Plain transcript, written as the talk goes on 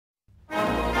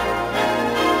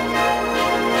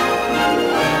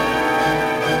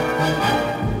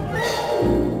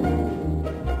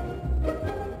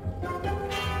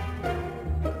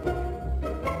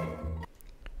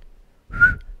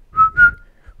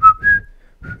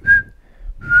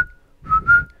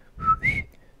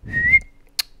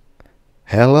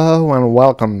Hello and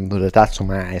welcome to the That's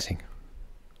Amazing.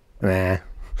 Nah,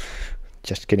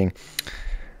 just kidding.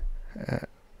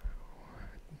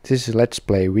 This is a Let's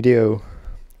Play video,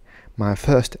 my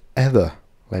first ever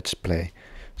Let's Play.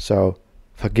 So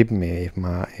forgive me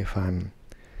if I'm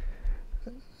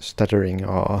stuttering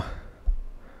or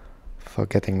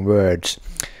forgetting words.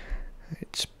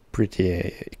 It's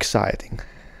pretty exciting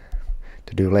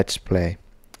to do Let's Play.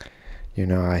 You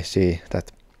know, I see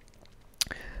that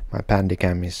my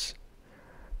Bandicam is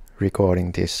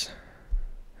recording this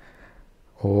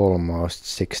almost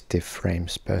 60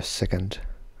 frames per second.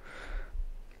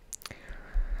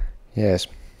 Yes,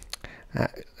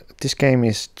 this game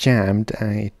is jammed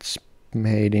and it's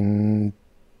made in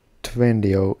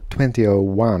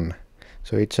 2001,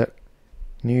 so it's a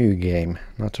new game,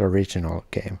 not original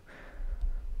game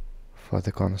for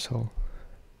the console.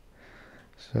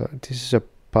 So this is a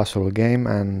puzzle game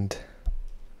and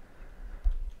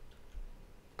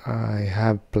I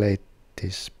have played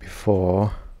this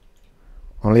before,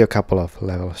 only a couple of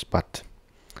levels, but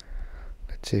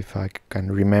let's see if I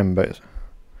can remember.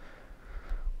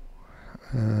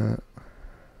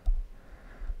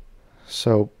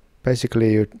 So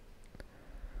basically you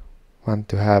want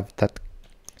to have that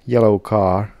yellow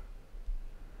car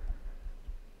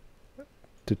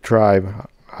to drive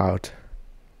out.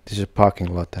 This is a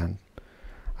parking lot and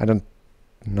I don't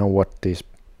know what these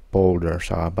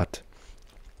boulders are, but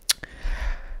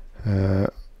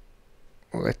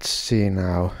let's see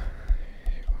now.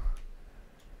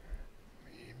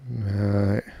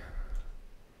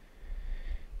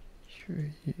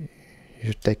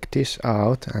 You take this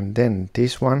out and then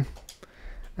this one,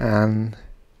 and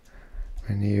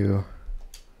when you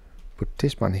put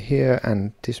this one here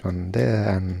and this one there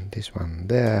and this one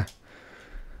there,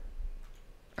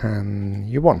 and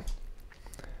you won.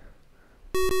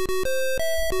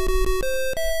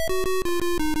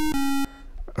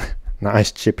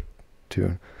 Nice chip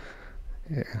tune.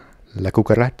 Yeah. La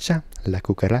cucaracha, la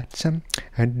cucaracha,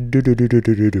 du du du du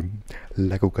du du du.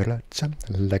 La cucaracha,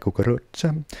 la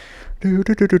cucaracha, du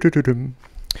du du du du du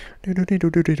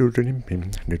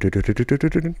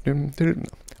du.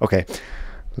 Okay,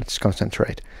 let's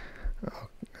concentrate.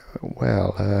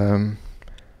 Well,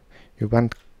 you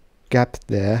want gap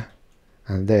there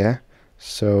and there,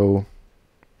 so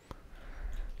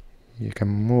you can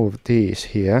move these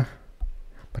here.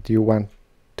 But you want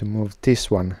to move this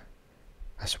one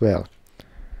as well.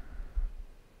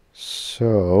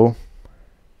 So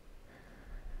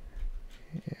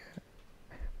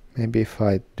maybe if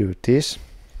I do this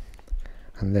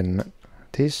and then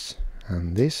this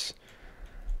and this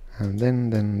and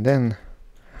then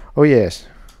oh yes,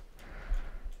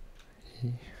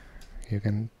 you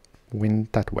can win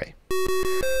that way.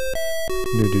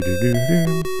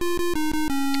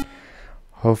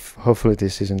 Hopefully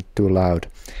this isn't too loud,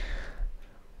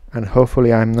 and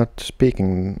hopefully I'm not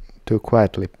speaking too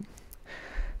quietly.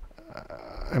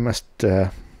 I must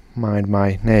mind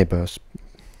my neighbors.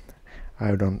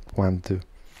 I don't want to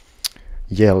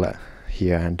yell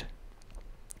here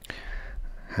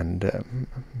and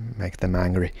make them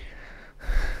angry.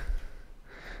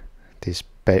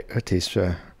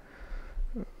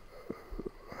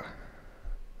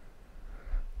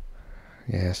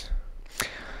 Yes.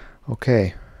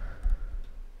 Okay.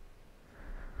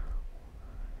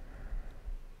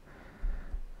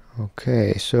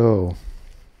 Okay, so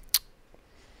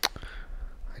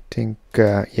I think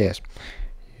yes,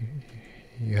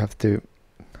 you have to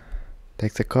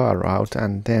take the car out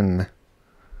and then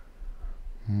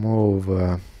move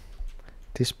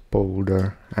this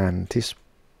boulder and this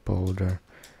boulder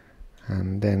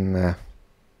and then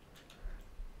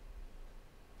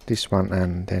this one,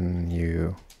 and then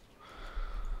you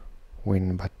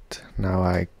win. But now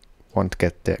I won't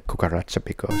get the cucaracha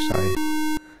because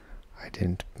I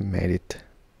didn't made it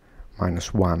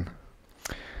 -1.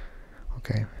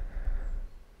 Okay.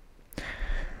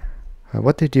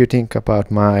 What did you think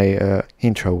about my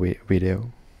intro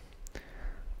video?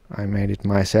 I made it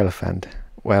myself, and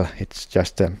well, it's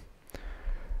just a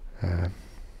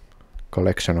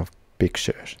collection of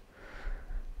pictures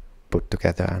put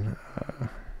together, and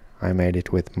I made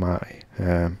it with my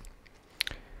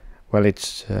well,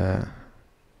 it's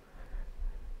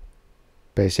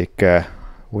basic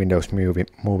Windows Movie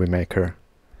Maker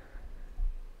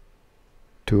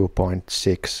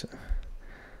 2.6,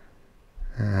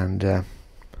 and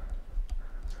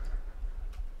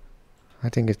I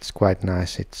think it's quite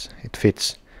nice. It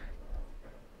fits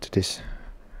to this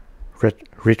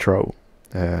retro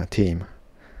theme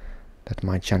that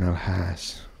my channel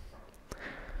has.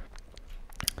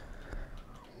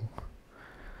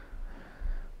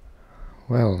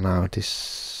 Well, now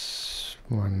this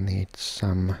one needs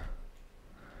some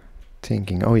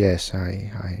thinking. Oh yes,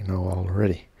 I know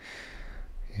already.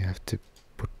 You have to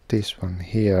put this one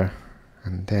here,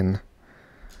 and then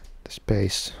the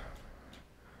space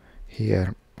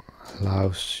here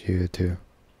allows you to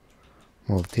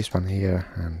move this one here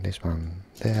and this one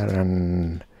there,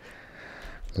 and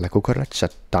la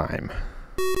cucaracha time.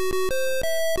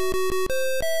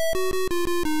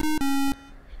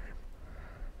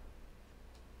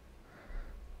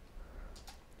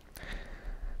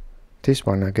 This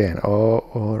one again,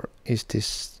 or is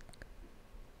this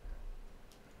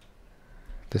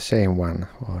the same one,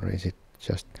 or is it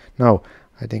just... No,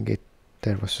 I think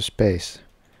there was a space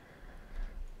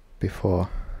before,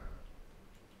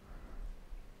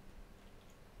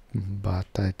 but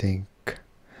I think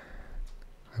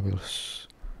I will...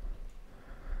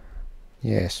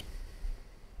 Yes,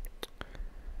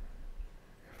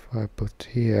 if I put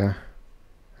here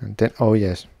and then... Oh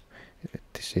yes,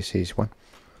 this is easy one.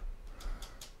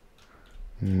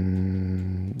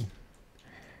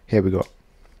 Here we go.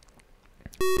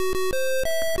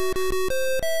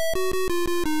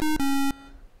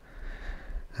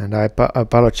 And I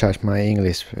apologize, my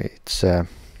English, it's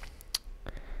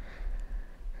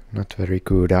not very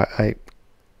good. I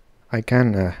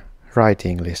can write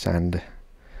English and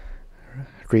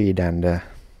read and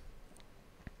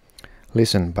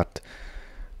listen, but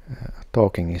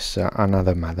talking is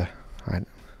another matter.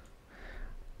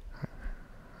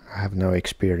 I have no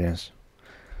experience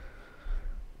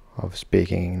of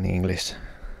speaking in English.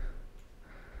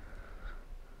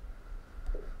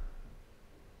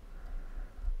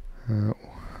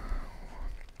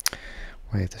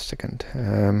 Wait a second.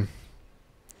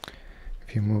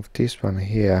 If you move this one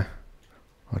here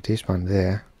or this one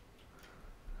there,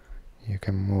 you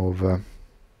can move. But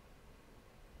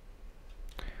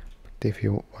if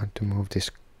you want to move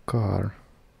this car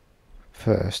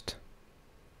first,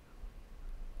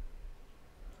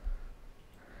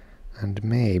 and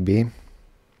maybe,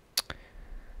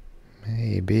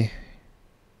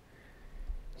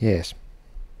 yes,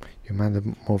 you might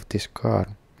move this car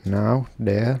now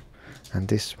there, and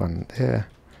this one there,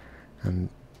 and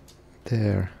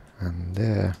there, and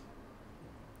there.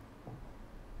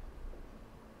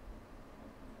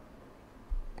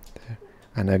 There.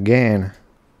 And again,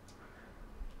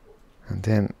 and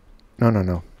then,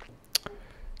 no,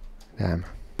 damn,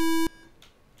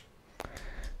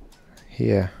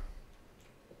 here,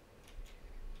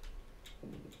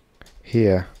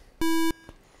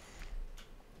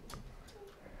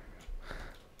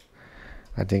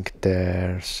 I think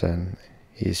there's an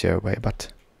easier way,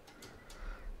 but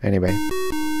anyway.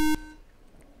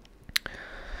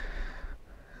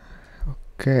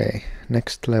 Okay,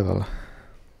 next level.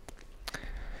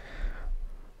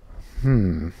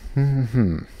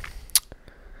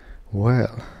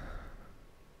 Well,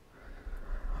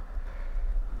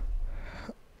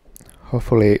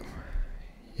 hopefully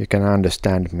you can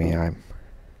understand me.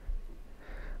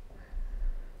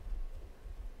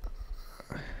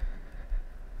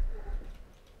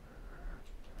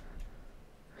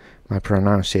 My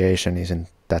pronunciation isn't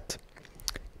that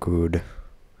good,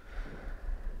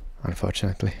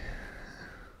 unfortunately,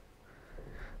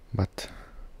 but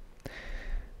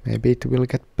maybe it will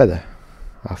get better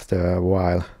after a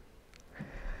while.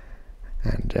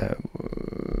 And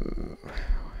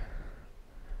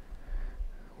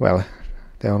well,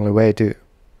 the only way to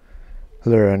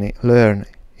learn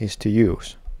is to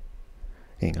use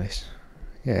English.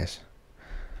 Yes.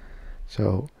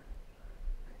 So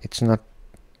it's not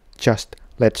just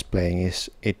let's playing,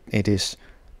 it is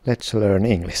let's learn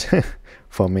English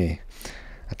for me,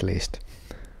 at least.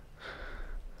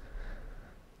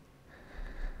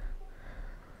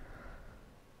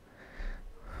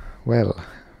 Well,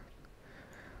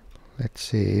 let's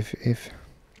see if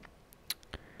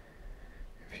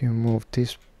you move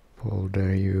this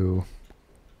boulder, you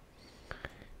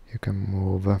can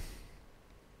move.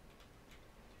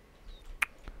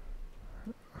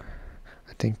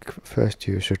 I think first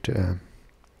you should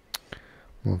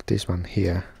move this one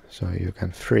here, so you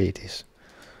can free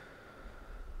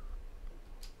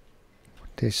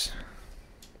this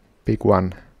big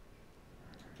one,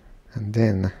 and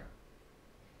then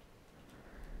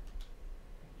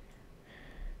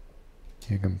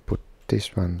you can put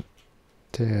this one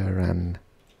there, and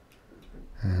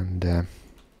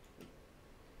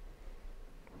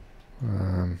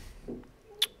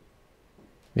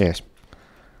yes,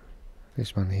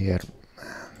 this one here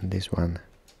and this one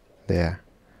there.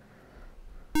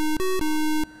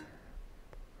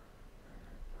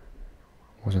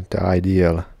 Wasn't the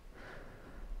ideal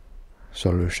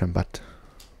solution, but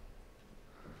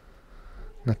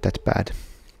not that bad.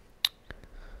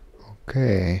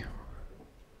 Okay.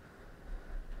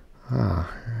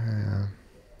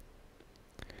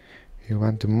 You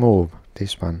want to move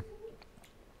this one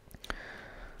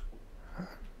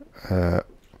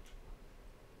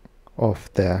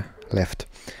off the left,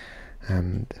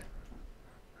 and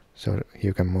so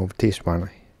you can move this one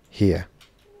here,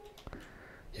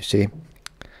 you see,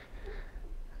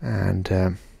 and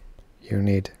you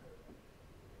need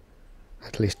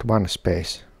at least one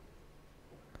space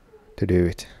to do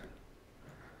it.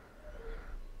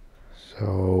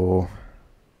 So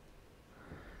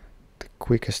the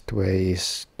quickest way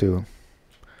is to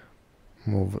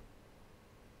move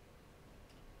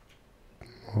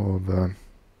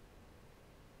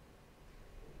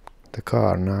the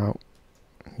car now,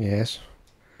 yes,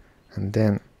 and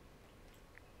then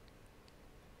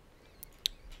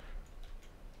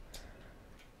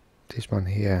this one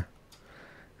here,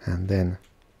 and then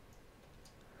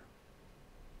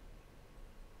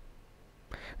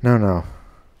no,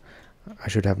 I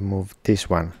should have moved this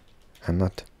one and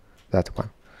not that one.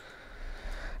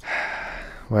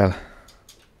 Well,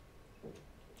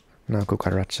 now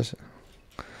cucarachas.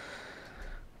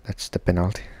 That's the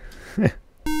penalty.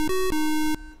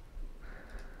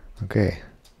 Okay.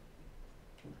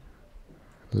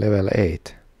 Level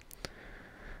 8.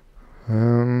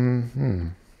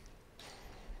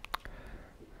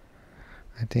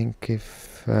 I think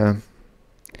if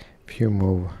you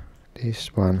move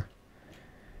this one,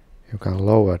 you can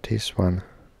lower this one,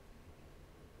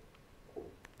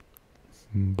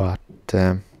 but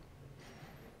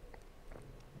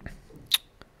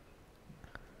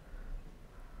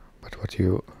what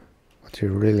you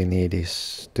really need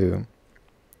is to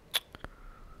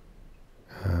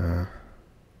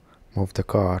move the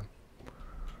car.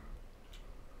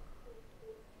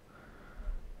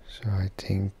 So I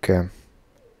think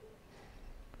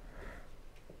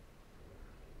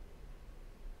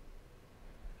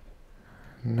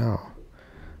no,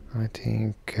 I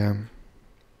think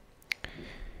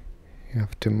you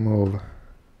have to move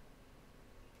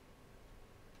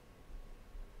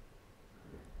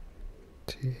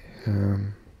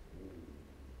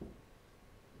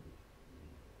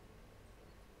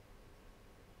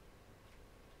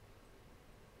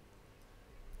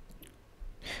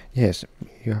yes,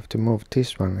 you have to move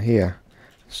this one here,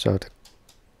 so the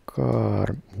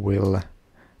car will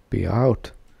be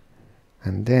out,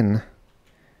 and then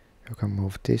you can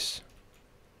move this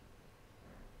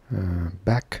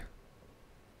back,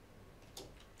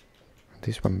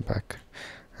 this one back,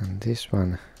 and this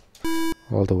one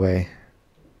all the way,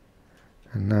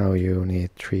 and now you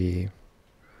need 3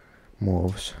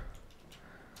 moves.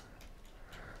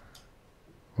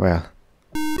 Well,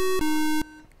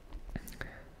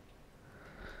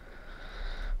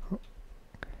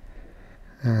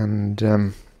 and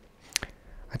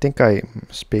I think I'm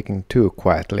speaking too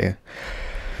quietly,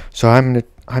 so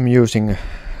I'm using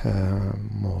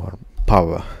more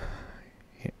power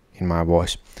in my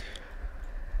voice.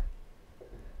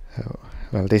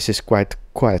 Well, this is quite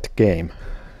quiet game,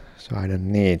 so I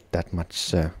don't need that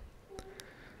much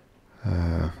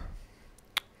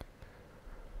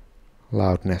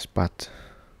loudness, but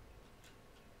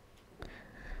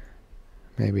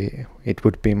maybe it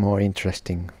would be more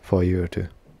interesting for you to,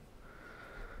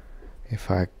 if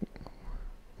I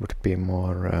would be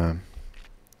more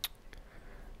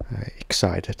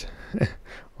excited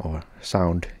or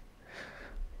sound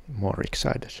more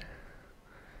excited.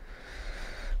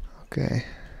 Okay.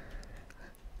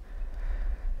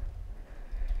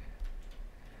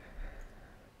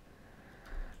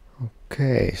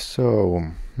 Okay, so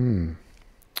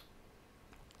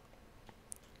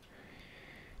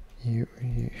you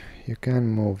can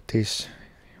move this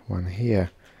one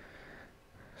here,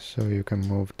 so you can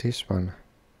move this one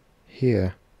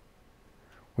here,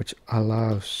 which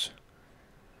allows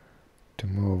to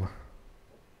move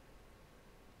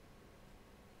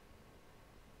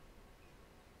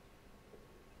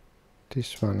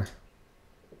this one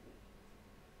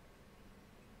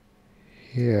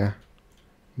here,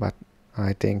 but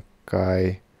I think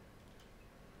I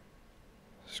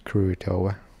screw it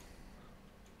over.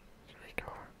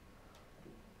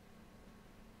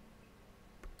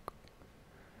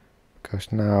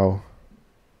 Because now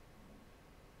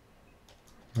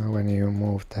when you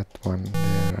move that one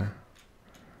there,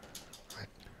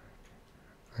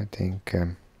 I think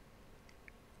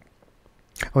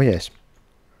oh yes,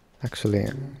 actually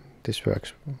this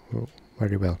works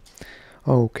very well.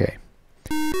 Okay,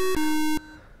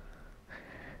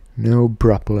 no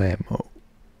problemo.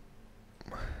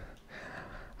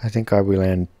 I think I will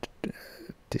end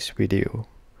this video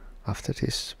after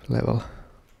this level.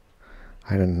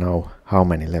 I don't know how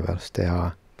many levels there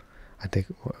are. I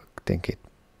think it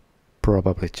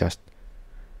probably just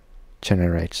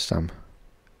generates some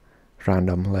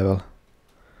random level,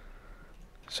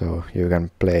 so you can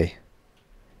play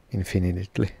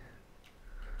infinitely.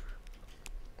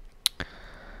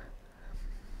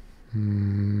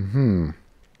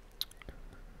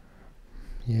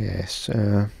 Yes,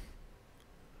 you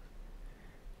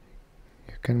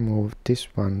can move this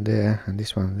one there and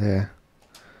this one there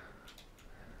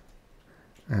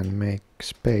and make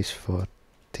space for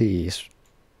these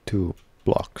two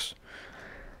blocks.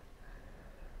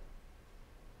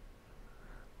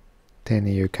 Then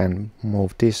you can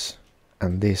move this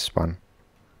and this one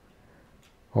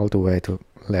all the way to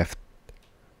left,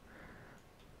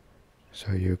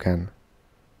 so you can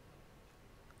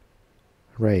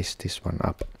raise this one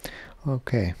up.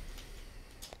 Okay.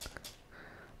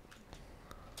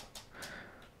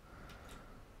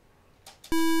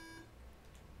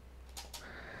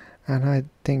 And I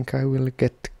think I will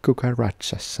get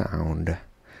cucaracha sound.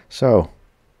 So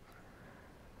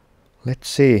let's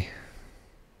see.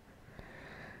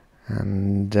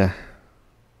 And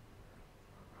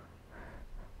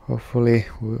hopefully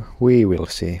we will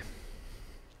see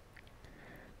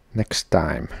next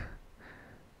time.